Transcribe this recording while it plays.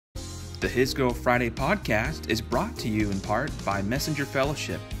The His Girl Friday podcast is brought to you in part by Messenger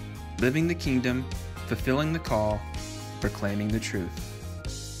Fellowship, living the kingdom, fulfilling the call, proclaiming the truth.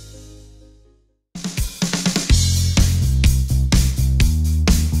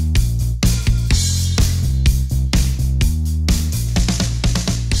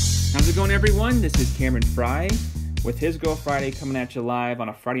 How's it going, everyone? This is Cameron Fry with His Girl Friday coming at you live on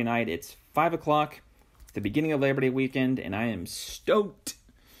a Friday night. It's 5 o'clock, the beginning of Labor Day weekend, and I am stoked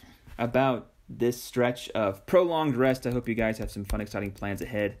about this stretch of prolonged rest. I hope you guys have some fun, exciting plans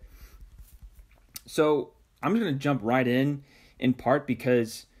ahead. So I'm just going to jump right in part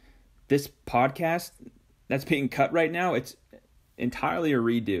because this podcast that's being cut right now, it's entirely a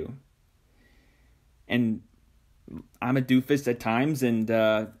redo. And I'm a doofus at times,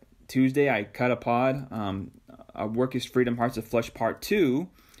 and Tuesday I cut a pod, Work is Freedom, Hearts of Flesh Part 2,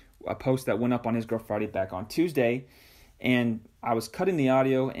 a post that went up on His Girl Friday back on Tuesday. And I was cutting the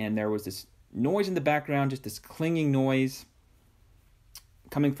audio, and there was this noise in the background, just this clinging noise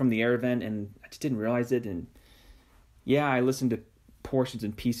coming from the air vent, and I just didn't realize it. And yeah, I listened to portions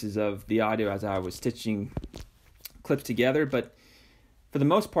and pieces of the audio as I was stitching clips together, but for the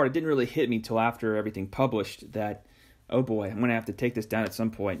most part, it didn't really hit me till after everything published that, oh boy, I'm going to have to take this down at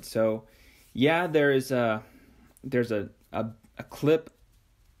some point. So yeah, there's a clip.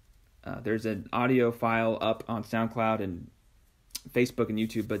 There's an audio file up on SoundCloud and Facebook and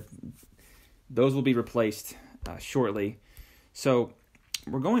YouTube, but those will be replaced shortly. So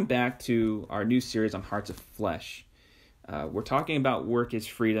we're going back to our new series on Hearts of Flesh. We're talking about work is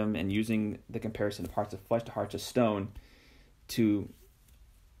freedom and using the comparison of hearts of flesh to hearts of stone to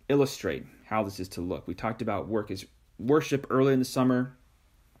illustrate how this is to look. We talked about work is worship early in the summer,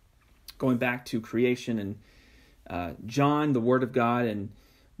 going back to creation and John, the Word of God, and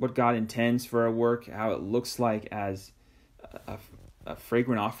what God intends for our work, how it looks like as a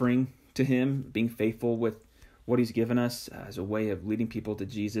fragrant offering to Him, being faithful with what He's given us as a way of leading people to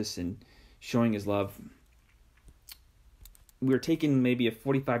Jesus and showing His love. We're taking maybe a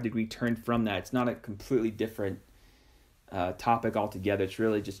 45-degree turn from that. It's not a completely different topic altogether. It's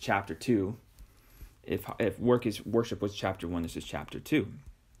really just chapter 2. If work is worship was chapter 1, this is chapter 2.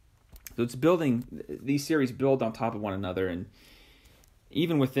 So it's building, these series build on top of one another, and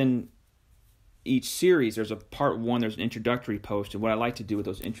even within each series, there's a part 1, there's an introductory post, and what I like to do with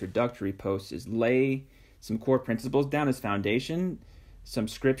those introductory posts is lay some core principles down as foundation, some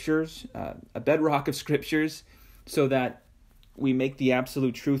scriptures, a bedrock of scriptures, so that we make the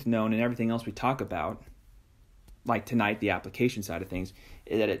absolute truth known and everything else we talk about, like tonight, the application side of things,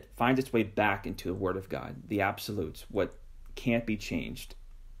 that it finds its way back into the Word of God, the absolutes, what can't be changed.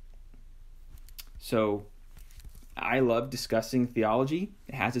 So I love discussing theology.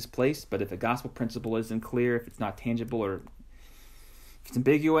 It has its place, but if a gospel principle isn't clear, if it's not tangible, or if it's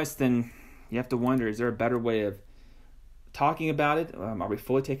ambiguous, then you have to wonder, is there a better way of talking about it? Are we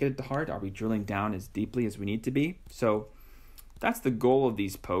fully taking it to heart? Are we drilling down as deeply as we need to be? So that's the goal of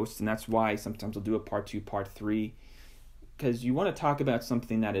these posts, and that's why sometimes I'll do a part 2, part 3, because you want to talk about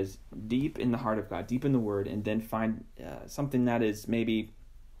something that is deep in the heart of God, deep in the Word, and then find something that is maybe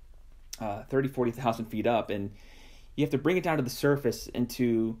 30, 40,000 feet up, and you have to bring it down to the surface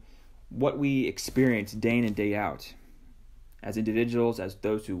into what we experience day in and day out as individuals, as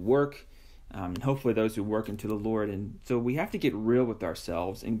those who work, and hopefully those who work into the Lord. And so we have to get real with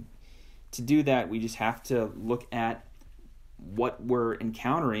ourselves. And to do that, we just have to look at what we're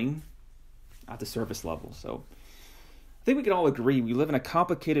encountering at the surface level. So I think we can all agree we live in a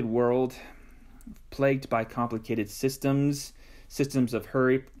complicated world plagued by complicated systems of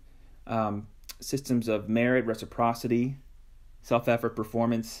hurry, systems of merit, reciprocity, self-effort,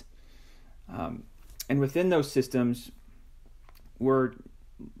 performance. And within those systems, we're,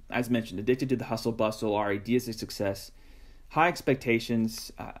 as mentioned, addicted to the hustle bustle, our ideas of success, high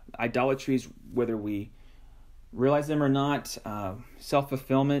expectations, idolatries, whether we realize them or not,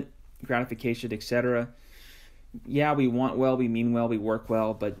 self-fulfillment, gratification, etc. Yeah, we want well, we mean well, we work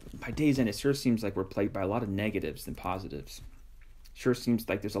well, but by day's end, it sure seems like we're plagued by a lot of negatives than positives. Sure seems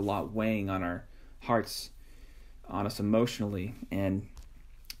like there's a lot weighing on our hearts, on us emotionally, and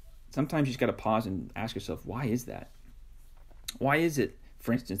sometimes you just got to pause and ask yourself, why is that? Why is it,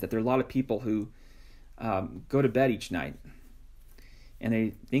 for instance, that there are a lot of people who go to bed each night and they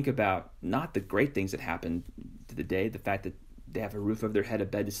think about not the great things that happen to the day, the fact that they have a roof over their head, a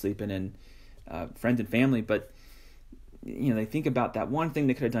bed to sleep in, and friends and family, but they think about that one thing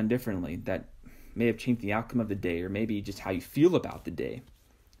they could have done differently that may have changed the outcome of the day, or maybe just how you feel about the day.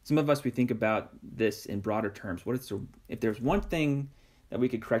 Some of us, we think about this in broader terms. If there's one thing that we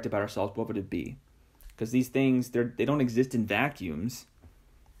could correct about ourselves, what would it be? Because these things, they don't exist in vacuums.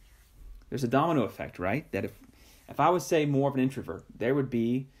 There's a domino effect, right? That if I was, say, more of an introvert, there would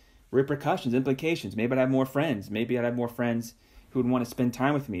be repercussions, implications. Maybe I'd have more friends. Maybe I'd have more friends who would want to spend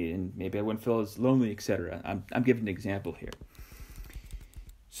time with me, and maybe I wouldn't feel as lonely, etc. I'm giving an example here.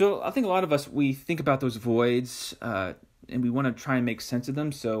 So I think a lot of us, we think about those voids, and we want to try and make sense of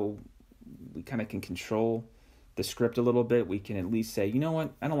them, so we kind of can control the script a little bit. We can at least say, you know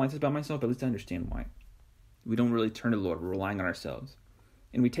what, I don't like this about myself, but at least I understand why. We don't really turn to the Lord. We're relying on ourselves.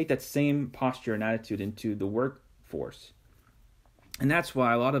 And we take that same posture and attitude into the workforce. And that's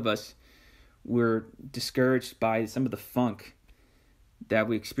why a lot of us, we're discouraged by some of the funk that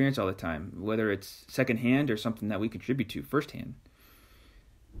we experience all the time, whether it's secondhand or something that we contribute to firsthand.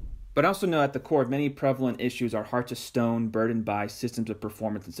 But also know at the core of many prevalent issues are hearts of stone, burdened by systems of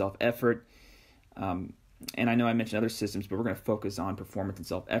performance and self-effort. And I know I mentioned other systems, but we're going to focus on performance and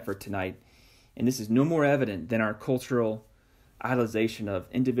self-effort tonight. And this is no more evident than our cultural idolization of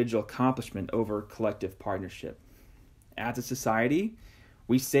individual accomplishment over collective partnership. As a society,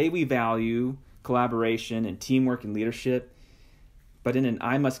 we say we value collaboration and teamwork and leadership, but in an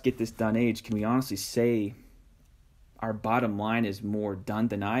I must get this done age, can we honestly say our bottom line is more done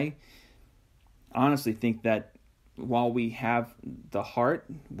than I honestly think that while we have the heart,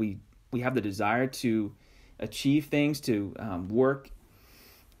 we have the desire to achieve things, to work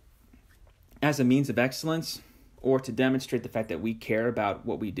as a means of excellence, or to demonstrate the fact that we care about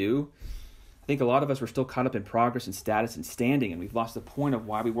what we do. I think a lot of us were still caught up in progress and status and standing, and we've lost the point of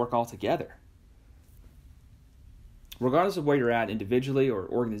why we work all together. Regardless of where you're at individually or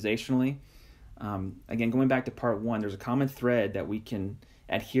organizationally, again, going back to part one, there's a common thread that we can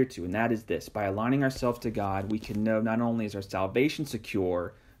adhere to, and that is this. By aligning ourselves to God, we can know not only is our salvation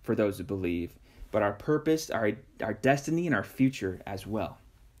secure for those who believe, but our purpose, our destiny, and our future as well.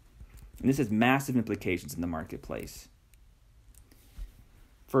 And this has massive implications in the marketplace.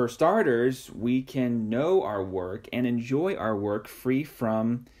 For starters, we can know our work and enjoy our work free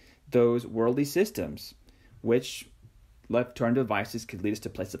from those worldly systems, which, left to our own devices, could lead us to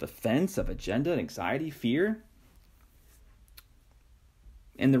a place of offense, of agenda, anxiety, fear.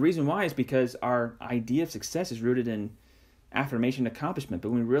 And the reason why is because our idea of success is rooted in affirmation and accomplishment. But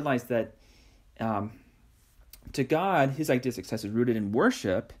when we realize that to God, his idea of success is rooted in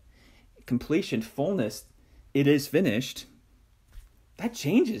worship, completion, fullness, it is finished, that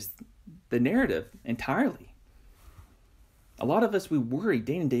changes the narrative entirely. A lot of us, we worry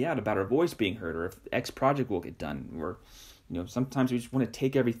day in and day out about our voice being heard, or if X project will get done, or sometimes we just want to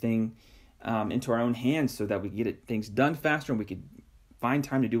take everything into our own hands so that we can get things done faster and we can find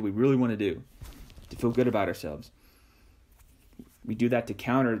time to do what we really want to do, to feel good about ourselves. We do that to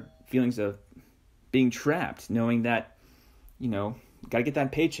counter feelings of being trapped, knowing that, got to get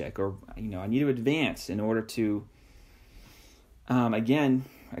that paycheck, or, I need to advance in order to, again,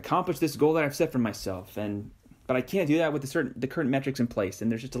 accomplish this goal that I've set for myself. But I can't do that with the current metrics in place.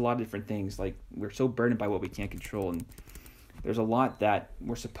 And there's just a lot of different things. Like, we're so burdened by what we can't control. And there's a lot that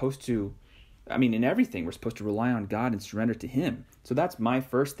we're supposed to, in everything, we're supposed to rely on God and surrender to him. So that's my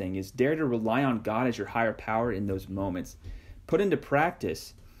first thing, is dare to rely on God as your higher power in those moments. Put into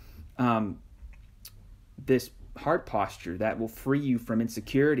practice this heart posture that will free you from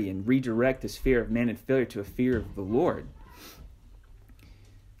insecurity and redirect this fear of man and failure to a fear of the Lord.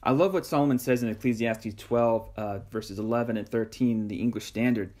 I love what Solomon says in Ecclesiastes 12, verses 11 and 13, the English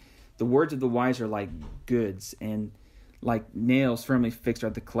Standard. The words of the wise are like goods, and like nails firmly fixed are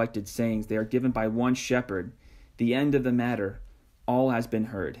the collected sayings. They are given by one shepherd. The end of the matter, all has been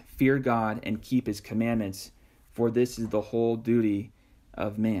heard. Fear God and keep his commandments, for this is the whole duty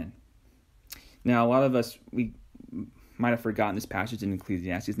of man. Now, a lot of us, we might have forgotten this passage in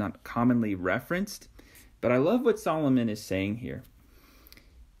Ecclesiastes. It's not commonly referenced, but I love what Solomon is saying here.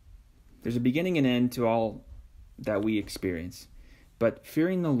 There's a beginning and end to all that we experience. But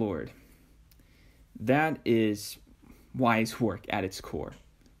fearing the Lord, that is wise work at its core.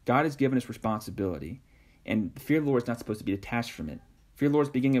 God has given us responsibility, and fear of the Lord is not supposed to be detached from it. Fear of the Lord is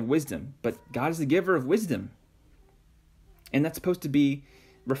the beginning of wisdom, but God is the giver of wisdom. And that's supposed to be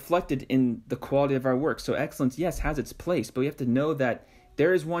reflected in the quality of our work. So excellence, yes, has its place, but we have to know that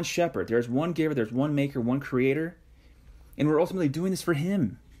there is one shepherd, there's one giver, there's one maker, one creator, and we're ultimately doing this for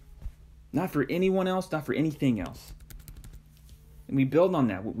him. Not for anyone else, not for anything else. And we build on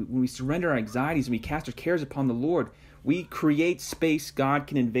that. When we surrender our anxieties and we cast our cares upon the Lord, we create space God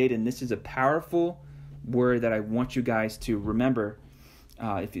can invade. And this is a powerful word that I want you guys to remember.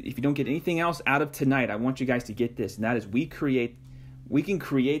 If you don't get anything else out of tonight, I want you guys to get this. And that is we can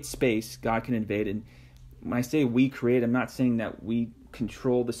create space God can invade. And when I say we create, I'm not saying that we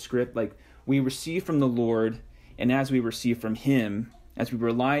control the script. Like, we receive from the Lord, and as we receive from him, As we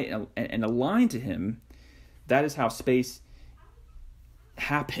rely and align to him, that is how space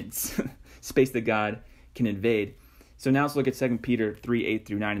happens, space that God can invade. So now let's look at 2 Peter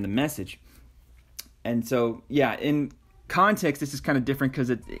 3:8-9 in the Message. And so, in context, this is kind of different because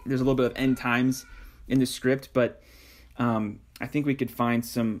there's a little bit of end times in the script, but I think we could find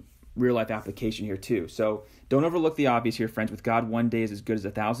some real-life application here too. So don't overlook the obvious here, friends. With God, one day is as good as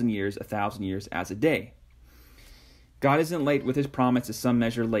 1,000 years as a day. God isn't late with his promise to some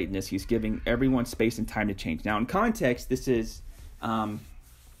measure of lateness. He's giving everyone space and time to change. Now, in context, this is,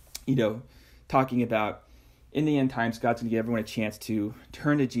 talking about in the end times, God's going to give everyone a chance to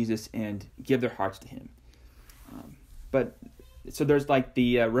turn to Jesus and give their hearts to him. So there's like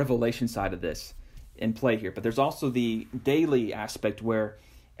the revelation side of this in play here. But there's also the daily aspect where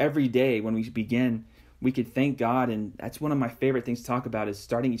every day when we begin, we could thank God. And that's one of my favorite things to talk about is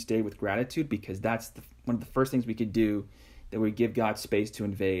starting each day with gratitude, because that's one of the first things we could do that would give God space to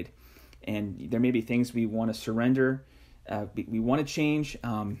invade. And there may be things we want to surrender, we want to change,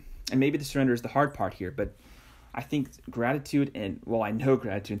 and maybe the surrender is the hard part here. But I think gratitude I know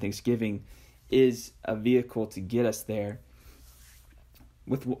gratitude and thanksgiving is a vehicle to get us there.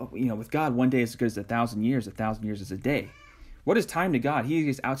 With God, one day is as good as 1,000 years. 1,000 years is a day. What is time to God? He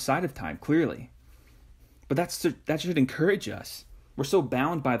is outside of time, clearly. But that should encourage us. We're so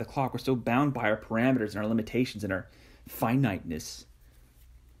bound by the clock. We're so bound by our parameters and our limitations and our finiteness.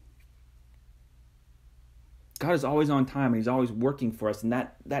 God is always on time, and he's always working for us. And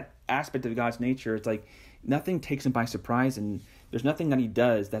that aspect of God's nature, it's like nothing takes him by surprise, and there's nothing that he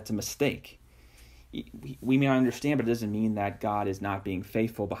does that's a mistake. We may not understand, but it doesn't mean that God is not being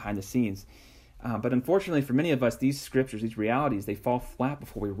faithful behind the scenes. But unfortunately, for many of us, these scriptures, these realities, they fall flat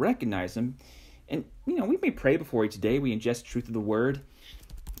before we recognize them. And, we may pray before each day, we ingest truth of the word,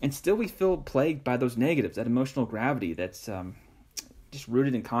 and still we feel plagued by those negatives, that emotional gravity that's just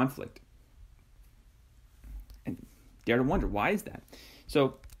rooted in conflict. And dare to wonder, why is that?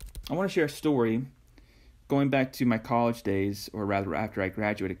 So I want to share a story going back to my college days, or rather after I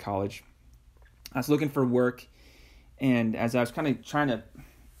graduated college. I was looking for work, and as I was kind of trying to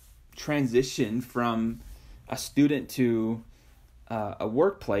transition from a student to a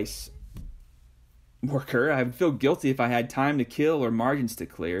workplace worker, I would feel guilty if I had time to kill or margins to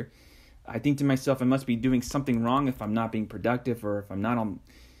clear. I think to myself, I must be doing something wrong if I'm not being productive, or if I'm not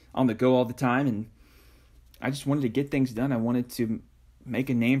on the go all the time. And I just wanted to get things done. I wanted to make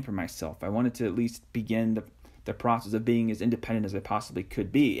a name for myself. I wanted to at least begin the process of being as independent as I possibly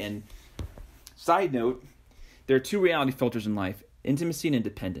could be. And side note, there are two reality filters in life: intimacy and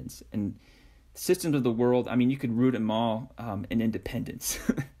independence. And systems of the world, you could root them all in independence.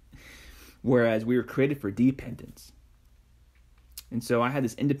 Whereas we were created for dependence. And so I had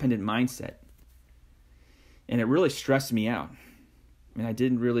this independent mindset. And it really stressed me out. I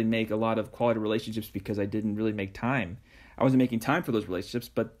didn't really make a lot of quality relationships because I didn't really make time. I wasn't making time for those relationships,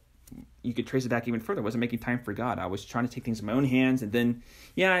 but you could trace it back even further. I wasn't making time for God. I was trying to take things in my own hands. And then,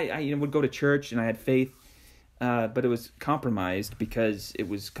 I would go to church and I had faith, but it was compromised because it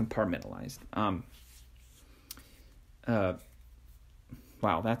was compartmentalized.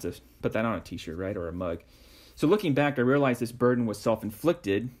 Wow, put that on a t-shirt, right? Or a mug. So looking back, I realized this burden was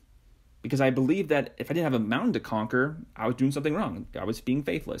self-inflicted because I believed that if I didn't have a mountain to conquer, I was doing something wrong. I was being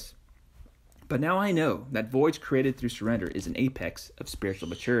faithless. But now I know that voids created through surrender is an apex of spiritual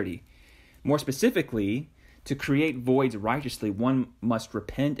maturity. More specifically, to create voids righteously, one must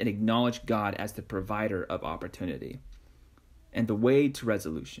repent and acknowledge God as the provider of opportunity and the way to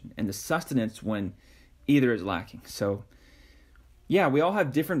resolution and the sustenance when either is lacking. So, we all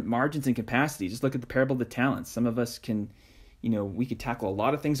have different margins and capacities. Just look at the parable of the talents. Some of us can, we could tackle a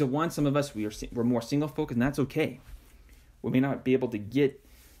lot of things at once. Some of us, we're more single-focused, and that's okay. We may not be able to get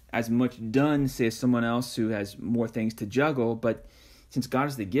as much done, say, as someone else who has more things to juggle, but since God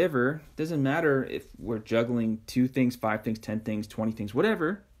is the giver, it doesn't matter if we're juggling 2 things, 5 things, 10 things, 20 things,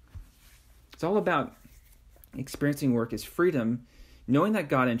 whatever. It's all about experiencing work as freedom, knowing that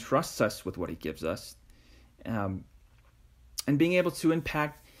God entrusts us with what he gives us, and being able to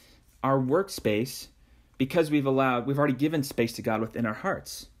impact our workspace because we've already given space to God within our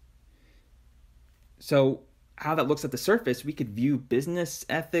hearts. So how that looks at the surface, we could view business,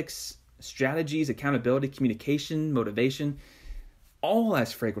 ethics, strategies, accountability, communication, motivation, all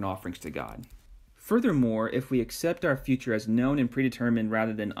as fragrant offerings to God. Furthermore, if we accept our future as known and predetermined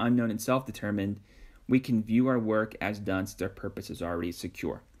rather than unknown and self-determined, we can view our work as done since our purpose is already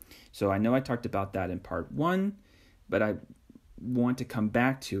secure. So I know I talked about that in part 1, but I want to come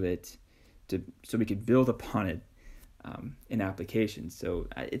back to it so we could build upon it in application. So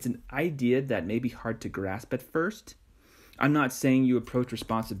it's an idea that may be hard to grasp at first. I'm not saying you approach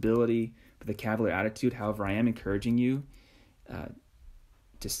responsibility with a cavalier attitude. However, I am encouraging you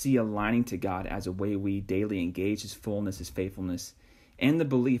to see aligning to God as a way we daily engage His fullness, His faithfulness, and the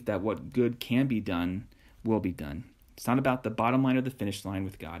belief that what good can be done will be done. It's not about the bottom line or the finish line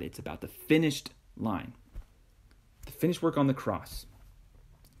with God. It's about the finished line. The finished work on the cross,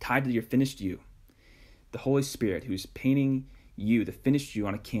 tied to your finished you. The Holy Spirit who's painting you, the finished you,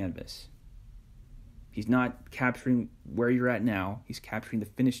 on a canvas. He's not capturing where you're at now. He's capturing the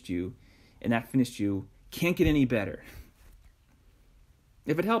finished you, and that finished you can't get any better.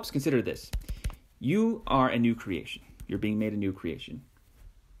 If it helps, consider this. You are a new creation. You're being made a new creation.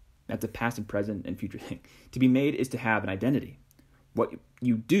 That's a past and present and future thing. To be made is to have an identity. What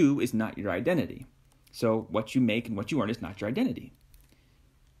you do is not your identity. So what you make and what you earn is not your identity.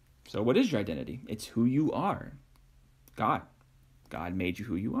 So what is your identity? It's who you are. God. God made you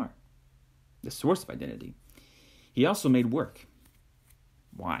who you are. The source of identity. He also made work.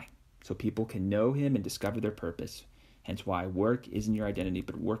 Why? So people can know Him and discover their purpose. Hence why work isn't your identity,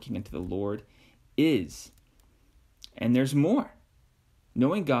 but working unto the Lord is. And there's more.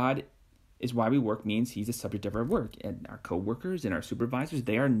 Knowing God is why we work means He's the subject of our work. And our co-workers and our supervisors,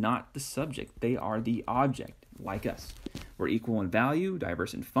 they are not the subject. They are the object, like us. We're equal in value,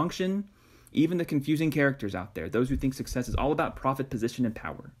 diverse in function. Even the confusing characters out there, those who think success is all about profit, position, and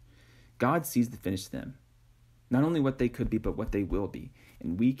power. God sees the finished them. Not only what they could be, but what they will be.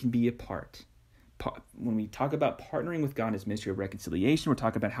 And we can be a part. When we talk about partnering with God in His ministry of reconciliation, we're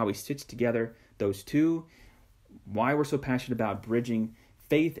talking about how He stitched together those two, why we're so passionate about bridging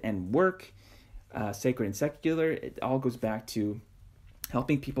faith and work, sacred and secular. It all goes back to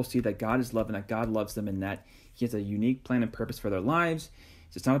helping people see that God is love and that God loves them and that He has a unique plan and purpose for their lives.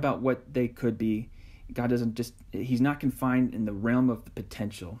 So it's not about what they could be. God He's not confined in the realm of the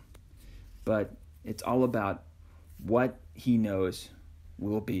potential, but it's all about what He knows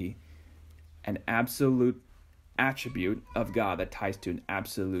will be an absolute attribute of God that ties to an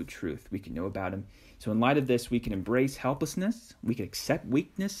absolute truth we can know about Him. So in light of this, we can embrace helplessness. We can accept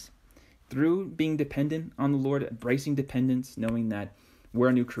weakness through being dependent on the Lord, embracing dependence, knowing that we're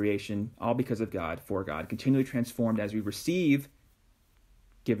a new creation, all because of God, for God, continually transformed as we receive,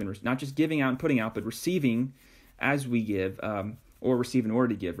 not just giving out and putting out, but receiving as we give, or receive in order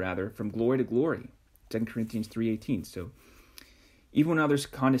to give, rather, from glory to glory. 2 Corinthians 3:18. So even when others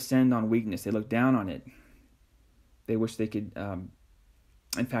condescend on weakness, they look down on it. They wish they could.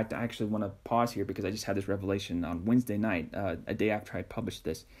 In fact, I actually want to pause here because I just had this revelation on Wednesday night, a day after I published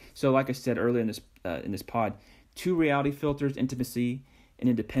this. So, like I said earlier in this pod, 2 reality filters: intimacy and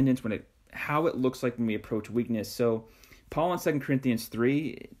independence. How it looks like when we approach weakness. So, Paul in 2 Corinthians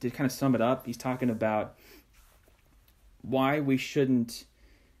 3, to kind of sum it up, he's talking about why we shouldn't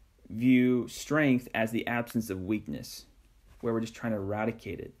view strength as the absence of weakness, where we're just trying to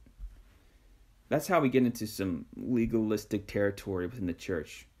eradicate it. That's how we get into some legalistic territory within the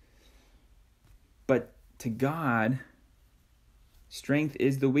church. But to God, strength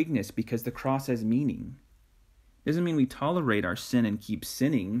is the weakness because the cross has meaning. It doesn't mean we tolerate our sin and keep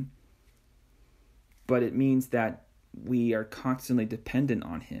sinning, but it means that we are constantly dependent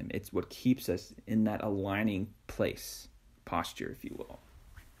on Him. It's what keeps us in that aligning place, posture, if you will.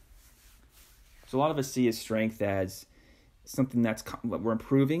 So a lot of us see His strength as something that's we're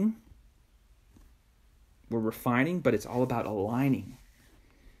improving, we're refining, but it's all about aligning.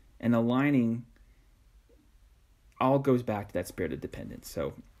 And aligning all goes back to that spirit of dependence.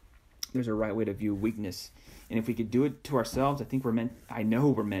 So there's a right way to view weakness. And if we could do it to ourselves, I know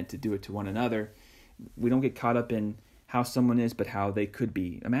we're meant to do it to one another. We don't get caught up in how someone is, but how they could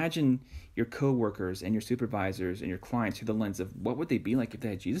be. Imagine your coworkers and your supervisors and your clients through the lens of what would they be like if they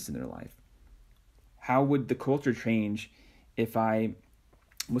had Jesus in their life? How would the culture change if I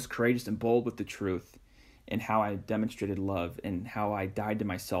was courageous and bold with the truth, and how I demonstrated love, and how I died to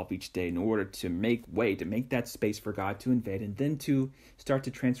myself each day in order to make that space for God to invade and then to start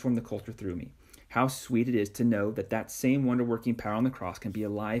to transform the culture through me? How sweet it is to know that same wonder-working power on the cross can be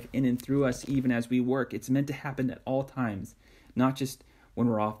alive in and through us even as we work. It's meant to happen at all times, not just when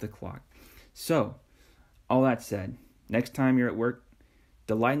we're off the clock. So, all that said, next time you're at work,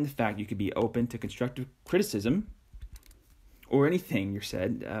 delight in the fact you could be open to constructive criticism or anything you're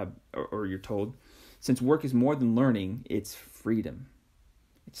said or you're told. Since work is more than learning, it's freedom.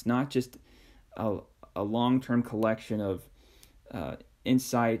 It's not just a long-term collection of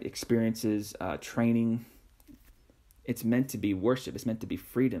insight, experiences, training. It's meant to be worship. It's meant to be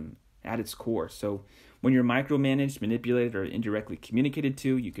freedom at its core. So when you're micromanaged, manipulated, or indirectly communicated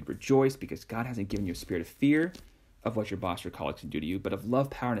to, you could rejoice because God hasn't given you a spirit of fear of what your boss or colleagues can do to you, but of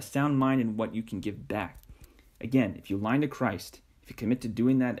love, power, and a sound mind in what you can give back. Again, if you align to Christ, if you commit to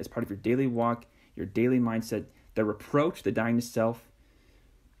doing that as part of your daily walk, your daily mindset, the reproach, the dying to self,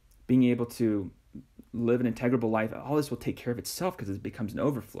 being able to live an integrable life, all this will take care of itself because it becomes an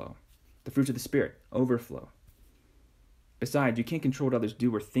overflow. The fruits of the Spirit, overflow. Besides, you can't control what others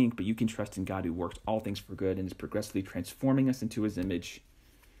do or think, but you can trust in God who works all things for good and is progressively transforming us into his image.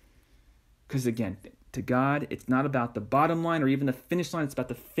 Because again, to God, it's not about the bottom line or even the finish line. It's about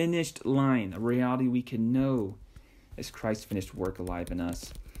the finished line, a reality we can know as Christ's finished work alive in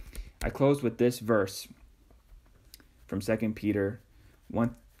us. I close with this verse from 2 Peter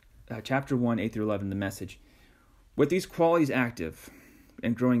 1, chapter 1, 8 through 11, the Message. With these qualities active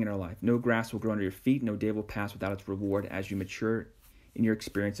and growing in our life, no grass will grow under your feet, no day will pass without its reward as you mature in your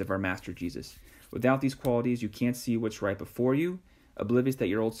experience of our Master Jesus. Without these qualities, you can't see what's right before you, oblivious that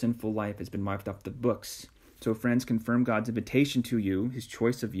your old sinful life has been wiped off the books. So friends, confirm God's invitation to you, his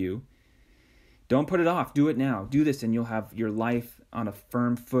choice of you. Don't put it off. Do it now. Do this and you'll have your life on a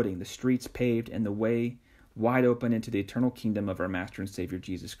firm footing, the streets paved and the way wide open into the eternal kingdom of our Master and Savior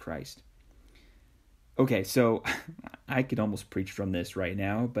Jesus Christ. Okay, so I could almost preach from this right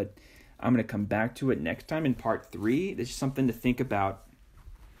now, but I'm going to come back to it next time in part 3. There's something to think about,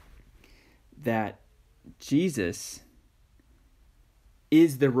 that Jesus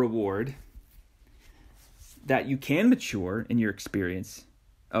is the reward, that you can mature in your experience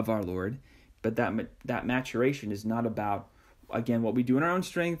of our Lord, but that maturation is not about, again, what we do in our own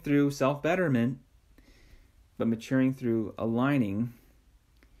strength through self-betterment, but maturing through aligning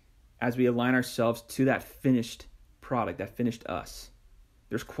as we align ourselves to that finished product, that finished us.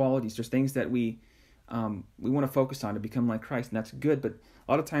 There's qualities, there's things that we want to focus on to become like Christ, and that's good, but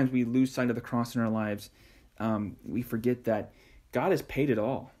a lot of times we lose sight of the cross in our lives. We forget that God has paid it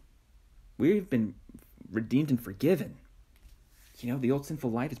all. We've been redeemed and forgiven. The old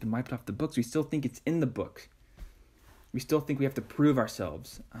sinful life has been wiped off the books. We still think it's in the book. We still think we have to prove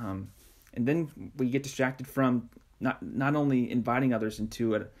ourselves. And then we get distracted from not only inviting others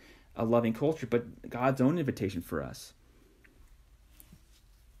into a loving culture, but God's own invitation for us.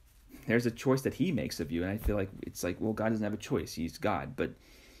 There's a choice that he makes of you, and I feel like it's like, well, God doesn't have a choice. He's God, but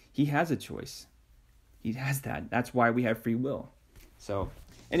he has a choice. He has that. That's why we have free will. So,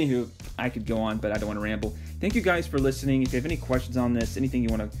 anywho, I could go on, but I don't want to ramble. Thank you guys for listening. If you have any questions on this, anything you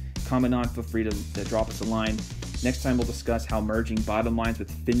want to comment on, feel free to drop us a line. Next time we'll discuss how merging bottom lines with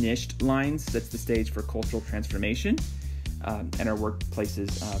finished lines sets the stage for cultural transformation in our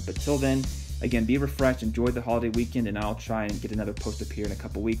workplaces. But till then, again, be refreshed, enjoy the holiday weekend, and I'll try and get another post up here in a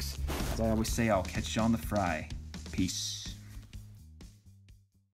couple weeks. As I always say, I'll catch you on the fry. Peace.